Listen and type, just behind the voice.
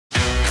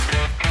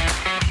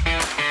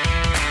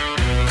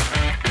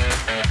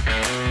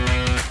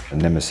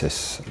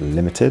Nemesis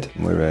Ltd.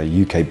 We're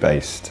a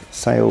UK-based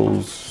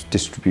sales,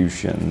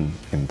 distribution,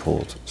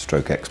 import,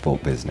 stroke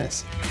export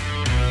business.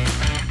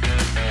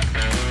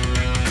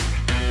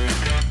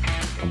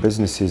 Our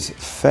business is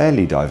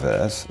fairly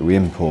diverse. We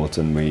import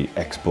and we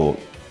export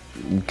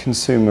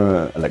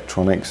consumer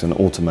electronics and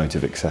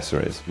automotive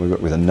accessories. We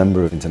work with a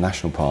number of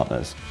international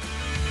partners.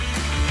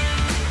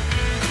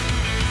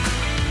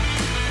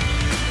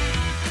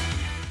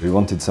 We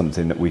wanted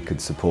something that we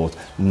could support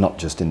not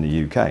just in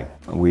the UK.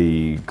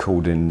 We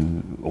called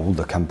in all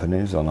the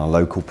companies, and our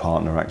local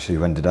partner actually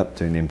who ended up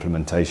doing the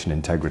implementation,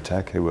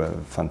 Integratech, who were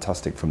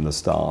fantastic from the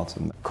start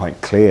and quite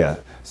clear.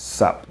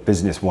 SAP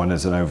Business One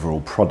as an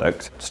overall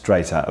product,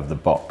 straight out of the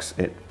box,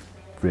 it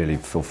really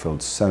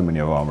fulfilled so many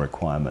of our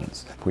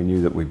requirements. We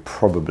knew that we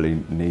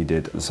probably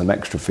needed some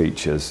extra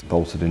features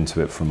bolted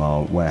into it from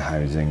our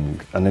warehousing,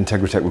 and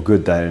Integratech were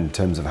good there in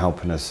terms of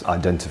helping us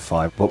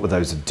identify what were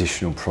those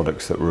additional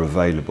products that were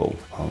available.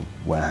 Our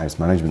warehouse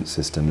management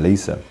system,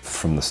 Lisa,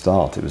 from the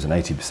start it was an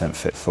 80%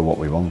 fit for what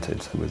we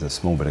wanted with a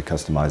small bit of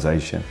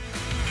customization.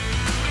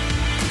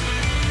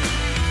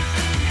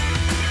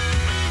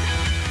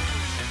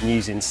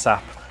 Using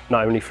SAP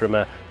not only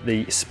from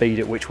the speed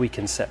at which we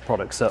can set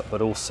products up,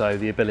 but also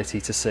the ability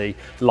to see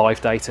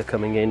live data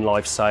coming in,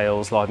 live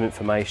sales, live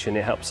information.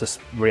 It helps us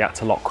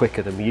react a lot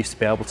quicker than we used to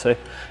be able to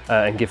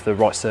and give the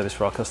right service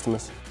for our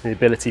customers. The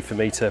ability for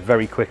me to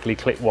very quickly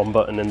click one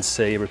button and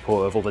see a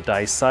report of all the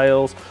day's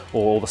sales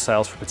or all the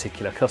sales for a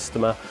particular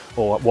customer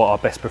or what our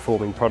best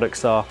performing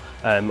products are,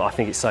 I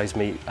think it saves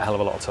me a hell of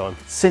a lot of time.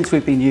 Since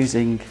we've been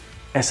using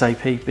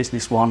SAP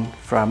Business One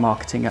for our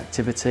marketing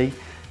activity,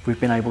 we've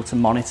been able to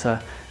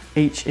monitor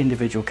each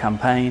individual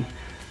campaign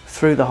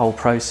through the whole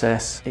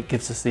process. It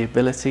gives us the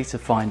ability to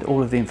find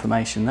all of the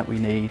information that we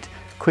need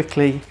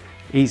quickly,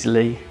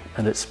 easily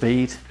and at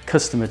speed.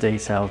 Customer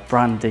details,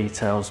 brand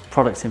details,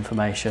 product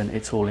information,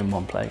 it's all in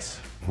one place.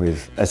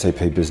 With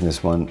SAP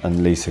Business One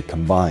and Lisa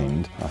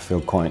combined, I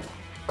feel quite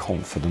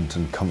confident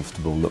and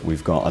comfortable that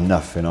we've got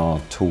enough in our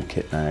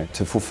toolkit now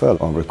to fulfill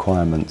our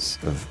requirements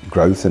of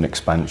growth and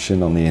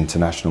expansion on the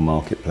international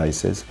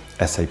marketplaces.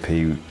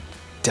 SAP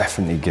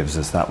definitely gives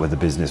us that with the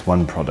Business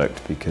One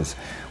product because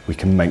we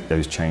can make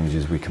those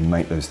changes, we can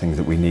make those things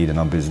that we need in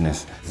our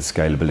business. The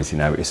scalability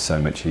now is so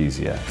much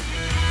easier.